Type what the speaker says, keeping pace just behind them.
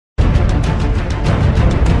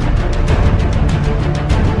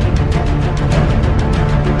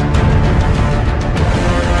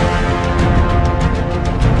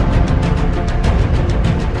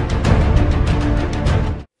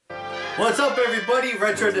everybody?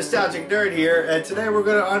 Retro Nostalgic Nerd here, and today we're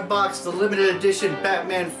going to unbox the limited edition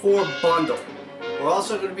Batman 4 bundle. We're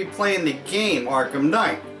also going to be playing the game Arkham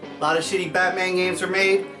Knight. A lot of shitty Batman games are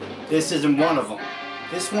made. This isn't one of them.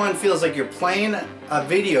 This one feels like you're playing a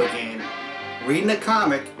video game, reading a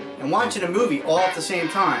comic, and watching a movie all at the same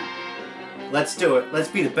time. Let's do it. Let's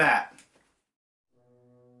be the Bat.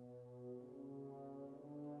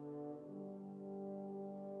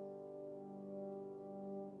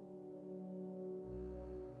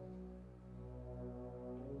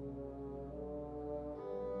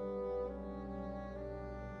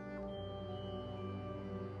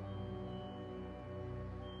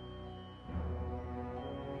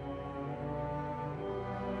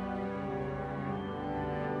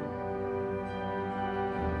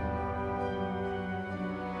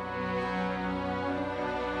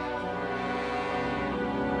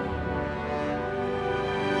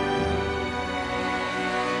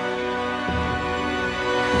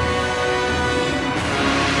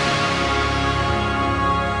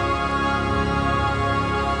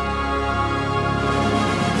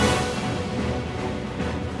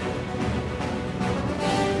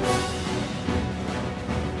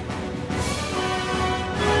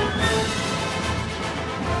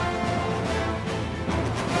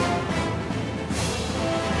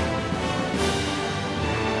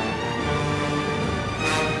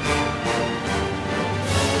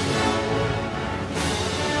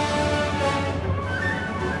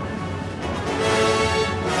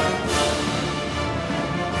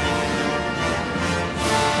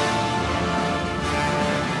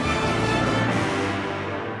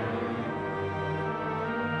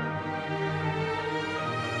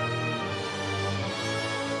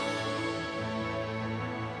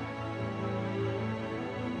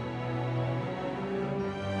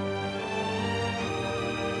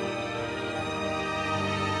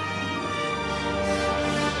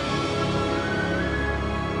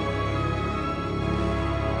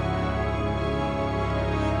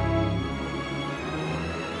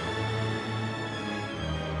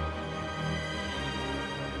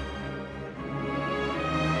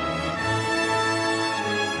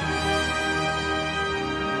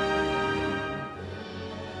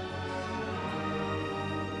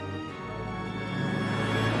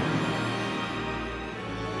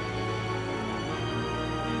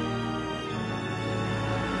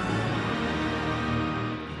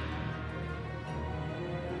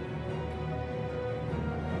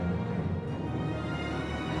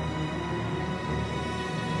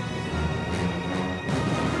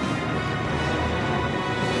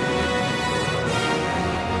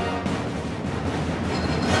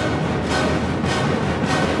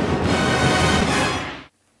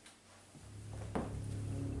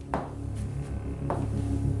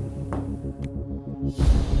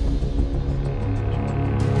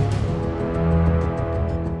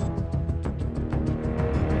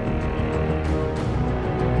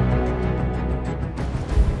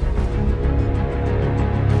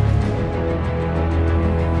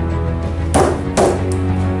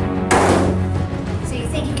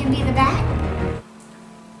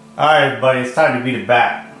 Alright everybody, it's time to be the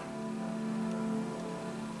Bat.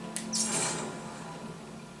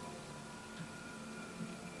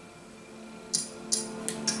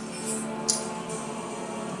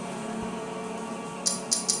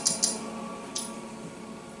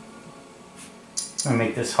 I'm gonna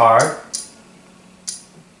make this hard.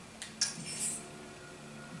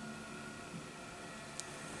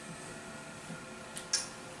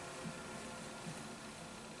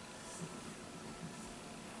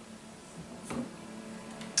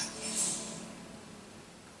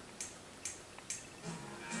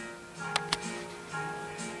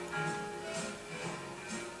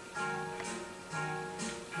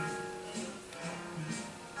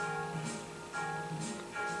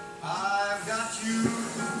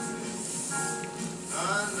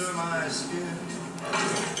 Under my skin,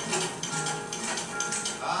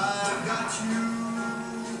 I've got you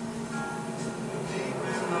deep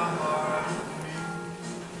in the heart of me,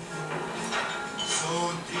 so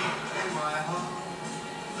deep in my heart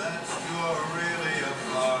that you're really a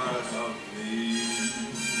part of me.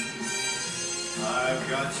 I've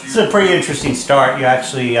got you. This is a pretty interesting start. You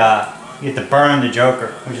actually you get to burn the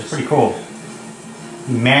Joker, which is pretty cool.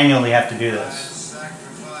 You manually have to do this.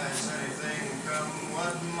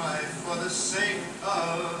 For the sake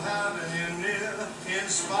of having you near, in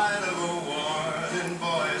spite of a warning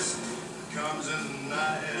voice that comes in the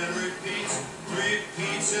night and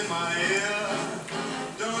repeats in my ear.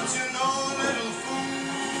 Don't you know, little fool,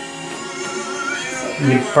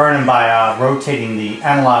 You burn them by rotating the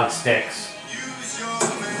analog sticks. use your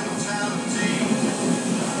mentality.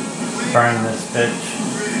 Burn this bitch.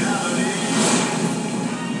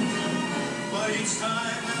 But each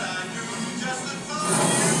time that I do, just the thought of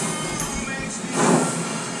you makes me.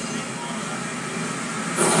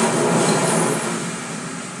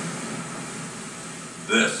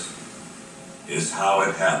 This is how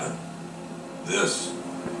it happened. This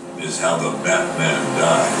is how the Batman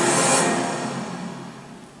died.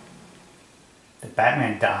 The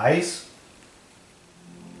Batman dies?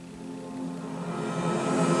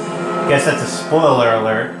 Guess that's a spoiler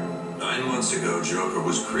alert. 9 months ago, Joker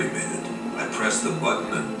was cremated. I pressed the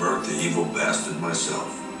button and burnt the evil bastard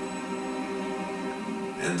myself.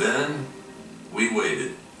 And then, we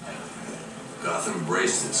waited. Gotham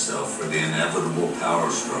braced itself for the inevitable power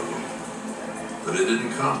struggle. But it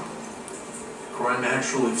didn't come. Crime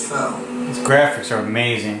actually fell. These graphics are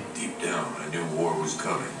amazing. Deep down, I knew war was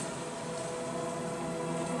coming.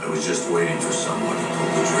 I was just waiting for someone to pull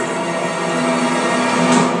the trigger.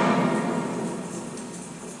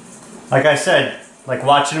 Like I said, like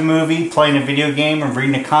watching a movie, playing a video game, and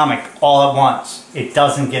reading a comic all at once. It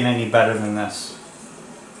doesn't get any better than this.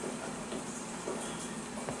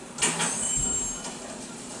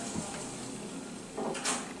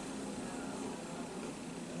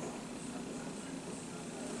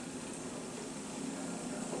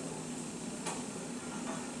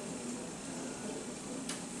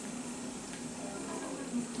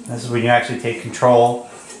 This is when you actually take control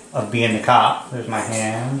of being the cop. There's my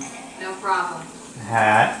hand. No problem.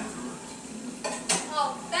 Hat.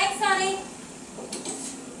 Oh, thanks, honey.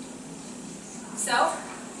 So,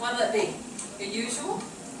 what'll it be? Your usual?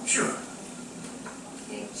 Sure.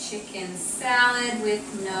 Big chicken salad with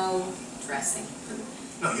no dressing.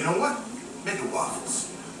 No, you know what? Make it waffles.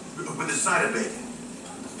 With a side of bacon.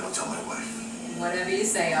 Don't tell my wife. Whatever you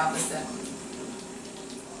say, officer.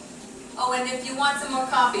 Oh, and if you want some more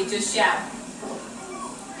coffee, just shout.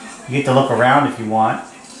 You get to look around if you want.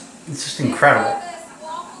 It's just incredible.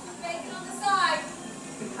 Waffles with bacon on the side.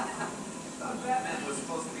 Batman was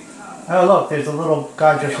supposed to be tough. Oh look, there's a little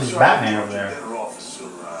guy dressed as Batman over there. Better Officer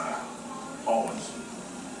Owens.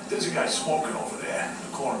 There's a guy smoking over there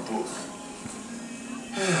in the corner booth.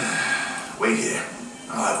 Wait here.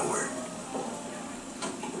 I'll have a word.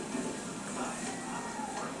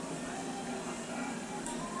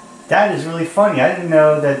 That is really funny. I didn't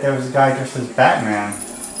know that there was a guy dressed as Batman.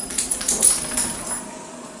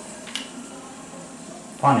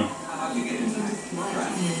 Funny.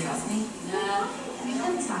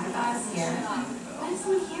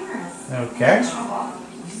 Okay.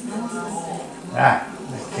 Ah,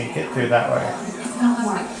 I can't get through that way.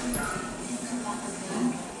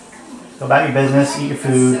 Go about your business, eat your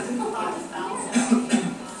food.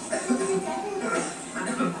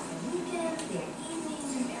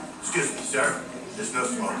 Excuse me, sir. There's no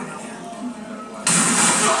smoking in here.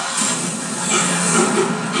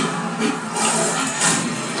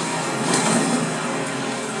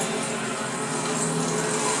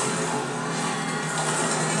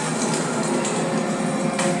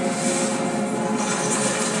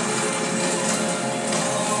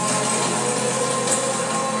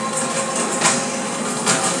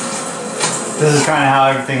 This is kind of how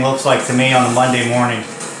everything looks like to me on a Monday morning.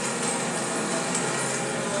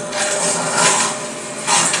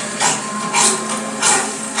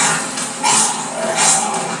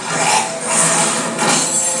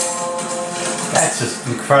 That's just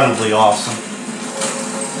incredibly awesome.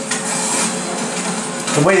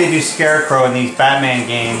 The way they do Scarecrow in these Batman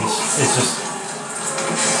games is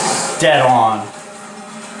just dead on.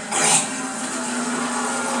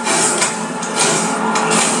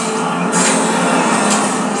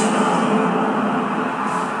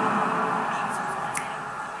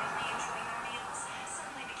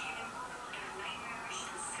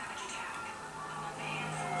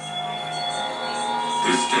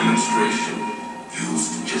 This demonstration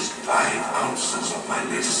used just 5 ounces of my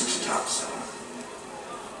latest toxin.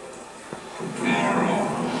 Tomorrow,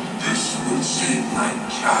 this will save my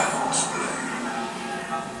child's blood.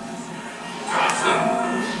 Gotham,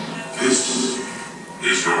 this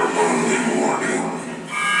is your only warning.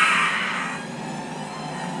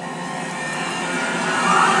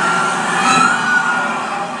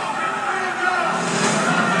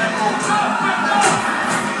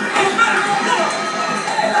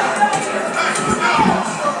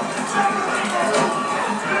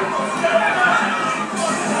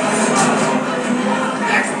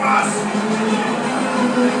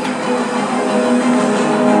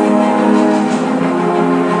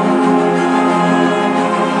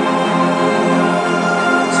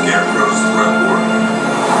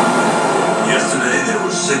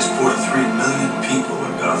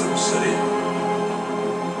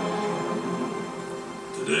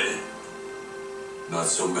 not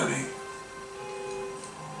so many.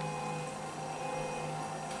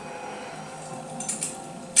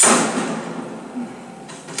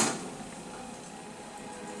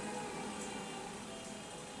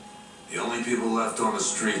 The only people left on the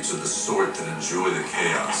streets are the sort that enjoy the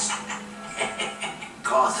chaos.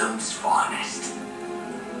 Gotham's finest.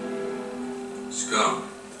 Scum.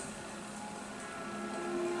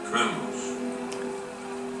 Criminals.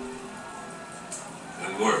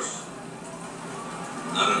 And worse.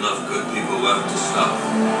 Not enough good people left to stop.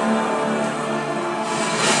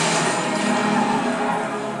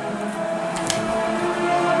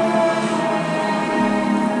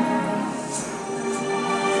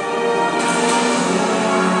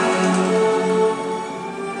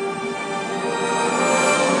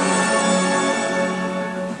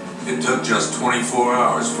 It took just 24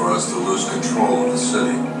 hours for us to lose control of the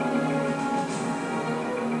city.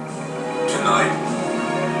 Tonight,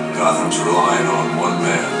 Gotham's relying on one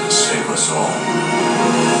man to save us all.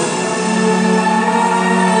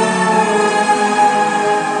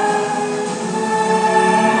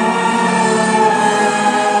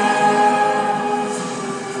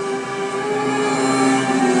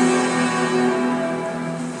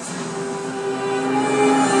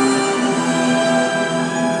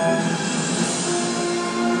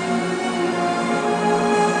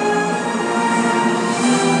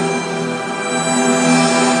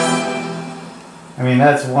 I mean,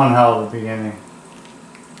 that's one hell of a beginning.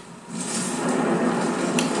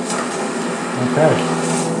 Okay.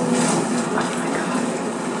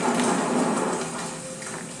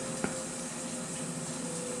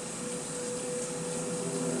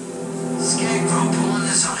 Scarecrow pulling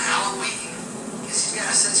this on Halloween. Guess he's got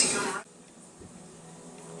a sense of humor.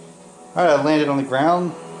 Alright, I landed on the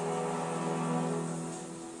ground.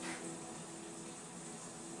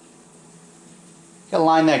 Gotta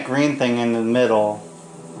line that green thing in the middle.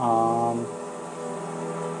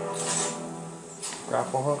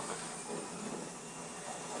 Grapple hook.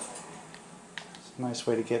 It's a nice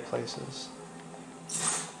way to get places.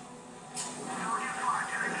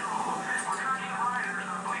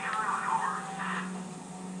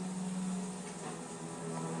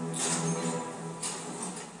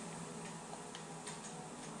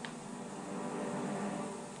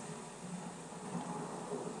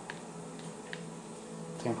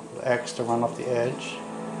 X to run off the edge.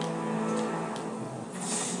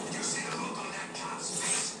 Did you see the look on that cop's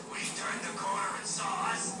face when he turned the corner and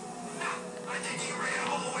saw us? I think he ran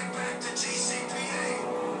all the way back to GCPD.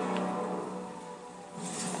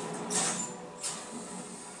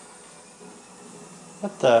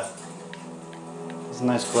 What the? It's a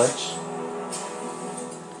nice glitch.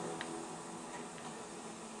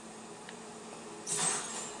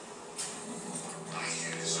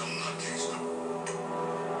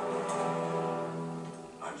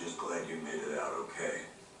 I'm just glad you made it out okay.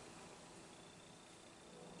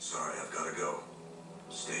 Sorry, I've got to go.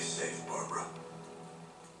 Stay safe, Barbara.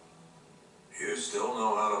 You still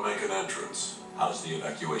know how to make an entrance. How's the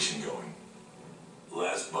evacuation going?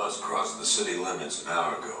 Last bus crossed the city limits an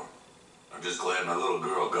hour ago. I'm just glad my little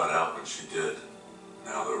girl got out when she did.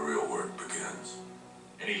 Now the real work begins.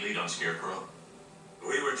 Any lead on Scarecrow?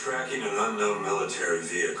 We were tracking an unknown military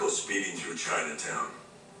vehicle speeding through Chinatown.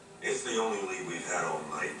 It's the only lead we've had all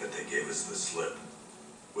night, but they gave us the slip.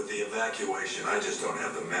 With the evacuation, I just don't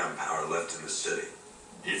have the manpower left in the city.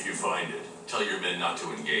 If you find it, tell your men not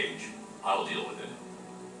to engage. I'll deal with it.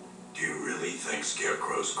 Do you really think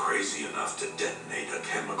Scarecrow's crazy enough to detonate a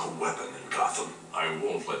chemical weapon in Gotham? I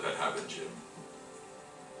won't let that happen, Jim.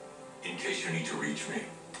 In case you need to reach me,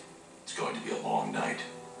 it's going to be a long night.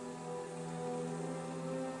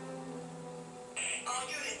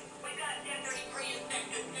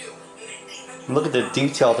 Look at the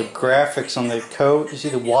detail, the graphics on the coat. You see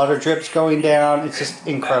the water drips going down. It's just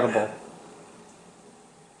incredible.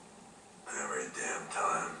 Every damn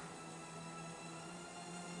time.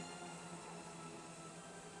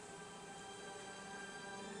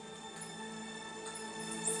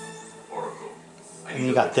 Oracle. And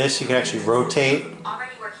you got this, you can actually rotate.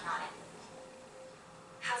 Already working on it.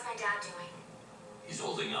 How's my dad doing? He's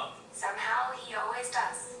holding up. Somehow he always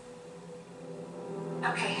does.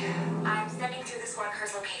 Okay, I'm sending through this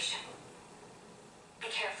worker's location. Be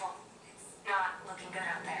careful. It's not looking good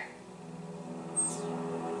out there.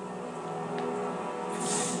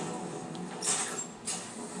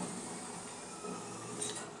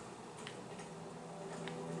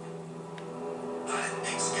 I didn't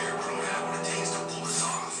think Scarecrow had what it takes to pull this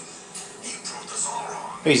off. He proved us all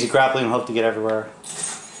wrong. Easy grappling hook to get everywhere.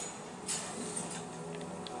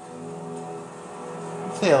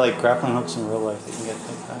 I like grappling hooks in real life that you can get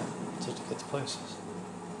like that to get to places.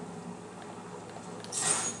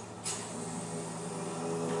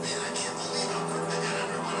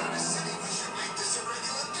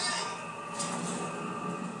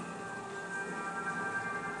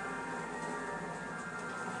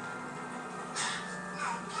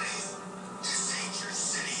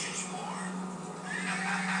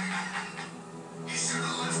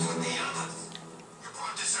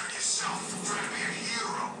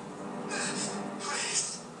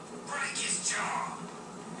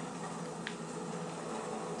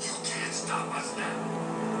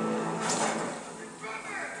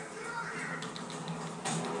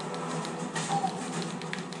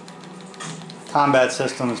 combat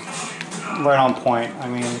system is right on point. I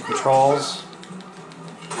mean, controls.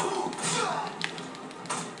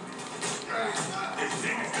 This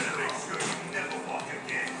thing is gonna make sure you never walk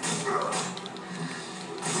again.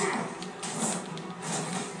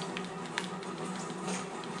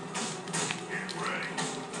 Get ready.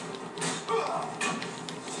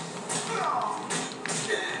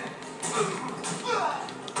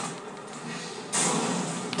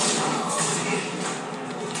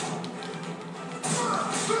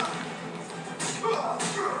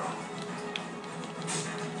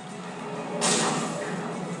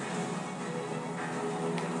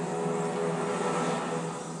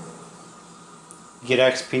 You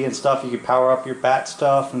get XP and stuff. You can power up your bat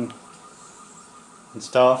stuff and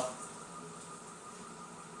stuff.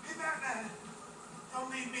 Hey, Batman! Don't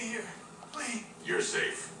leave me here, please. You're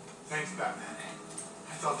safe. Thanks, Batman.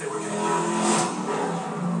 I thought they were gonna kill me.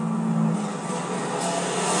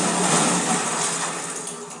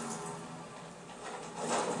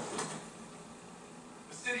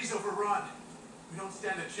 The city's overrun. We don't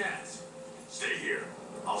stand a chance. Stay here.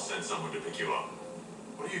 I'll send someone to pick you up.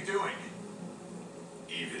 What are you doing?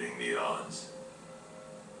 Evening the odds.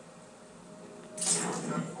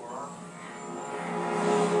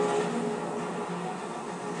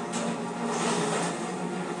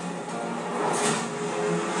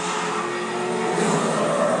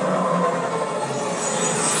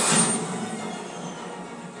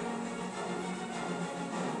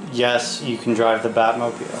 Yes, you can drive the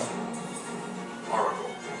Batmobile.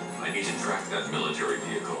 Oracle, I need to track that military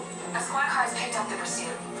vehicle. A squad car has picked up the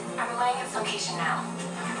pursuit. I'm relaying its location now.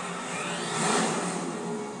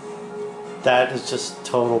 That is just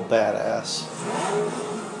total badass.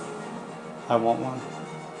 I want one.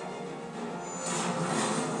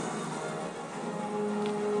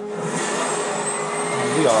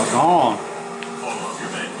 We are gone. Hold up your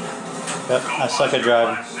men. Yep, I suck at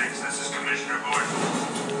driving. This is Commissioner Gordon.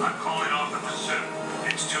 I'm calling off the pursuit.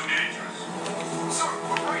 It's too dangerous. Sir,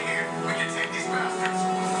 we're right here. We can take these bastards.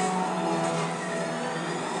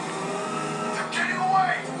 They're getting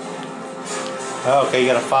away! Oh, okay, you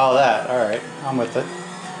gotta follow that. Alright, I'm with it.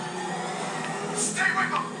 Stay with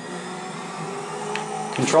them!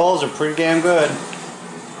 Controls are pretty damn good.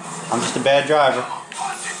 I'm just a bad driver.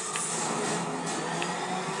 Punch it!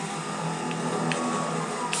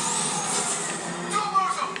 Don't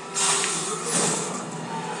lose them!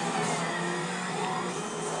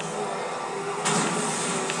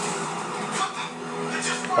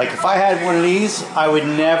 Like, if I had one of these, I would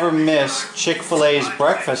never miss Chick-fil-A's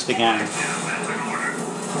breakfast again. Yeah, that's an order.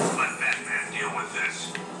 Let Batman deal with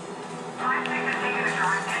this.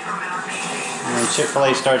 And then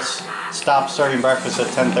Chick-fil-A stops serving breakfast at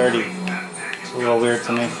 10:30. It's a little weird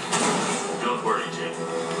to me. Don't worry, Jake.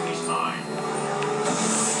 He's mine.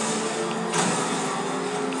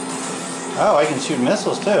 Oh, I can shoot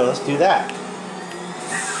missiles too. Let's do that.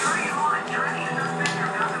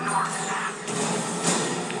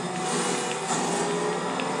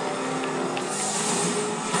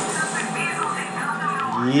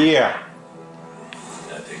 Yeah.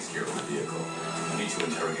 That takes care of the vehicle. I need to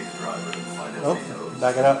interrogate the driver and find out Oh, what he knows.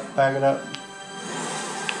 back it up, back it up. If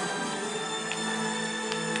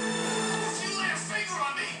you lay a finger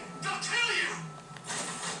on me, they'll kill you!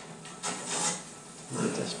 Look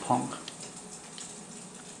at this punk.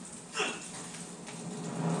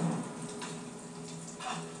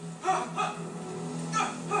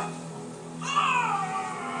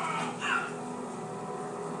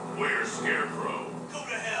 Where's Scarecrow? Go to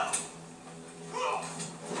hell!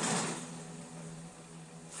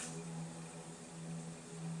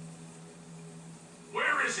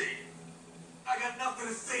 Where is he? I got nothing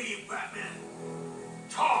to say to you, Batman.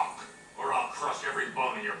 Talk, or I'll crush every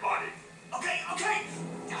bone in your body. Okay, okay!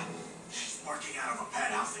 She's working out of a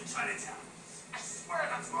penthouse in Chinatown. I swear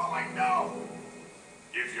that's all I know!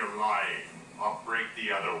 If you're lying, I'll break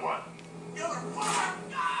the other one. The other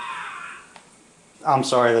one! Ah! I'm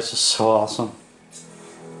sorry, this is so awesome.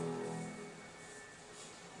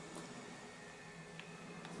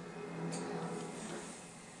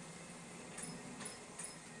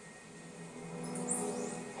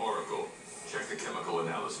 Oracle, check the chemical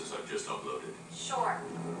analysis I've just uploaded. Sure.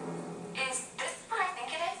 Is this what I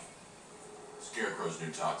think it is? Scarecrow's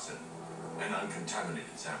new toxin, an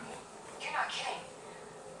uncontaminated sample. You're not kidding.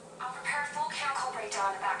 I'll prepare a full chemical breakdown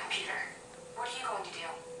on the back computer. What are you going to do?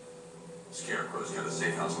 Scarecrow's got a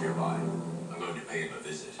safe house nearby. I'm going to pay him a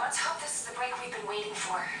visit. Let's hope this is the break we've been waiting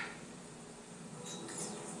for.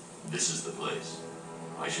 This is the place.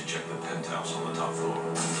 I should check the penthouse on the top floor.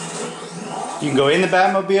 You can go in the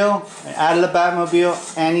Batmobile and out of the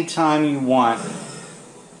Batmobile anytime you want.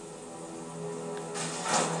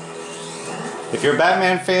 If you're a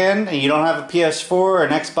Batman fan and you don't have a PS4 or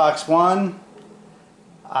an Xbox One,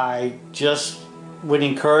 I just would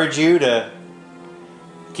encourage you to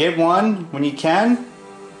get one when you can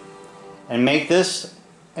and make this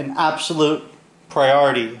an absolute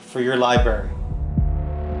priority for your library.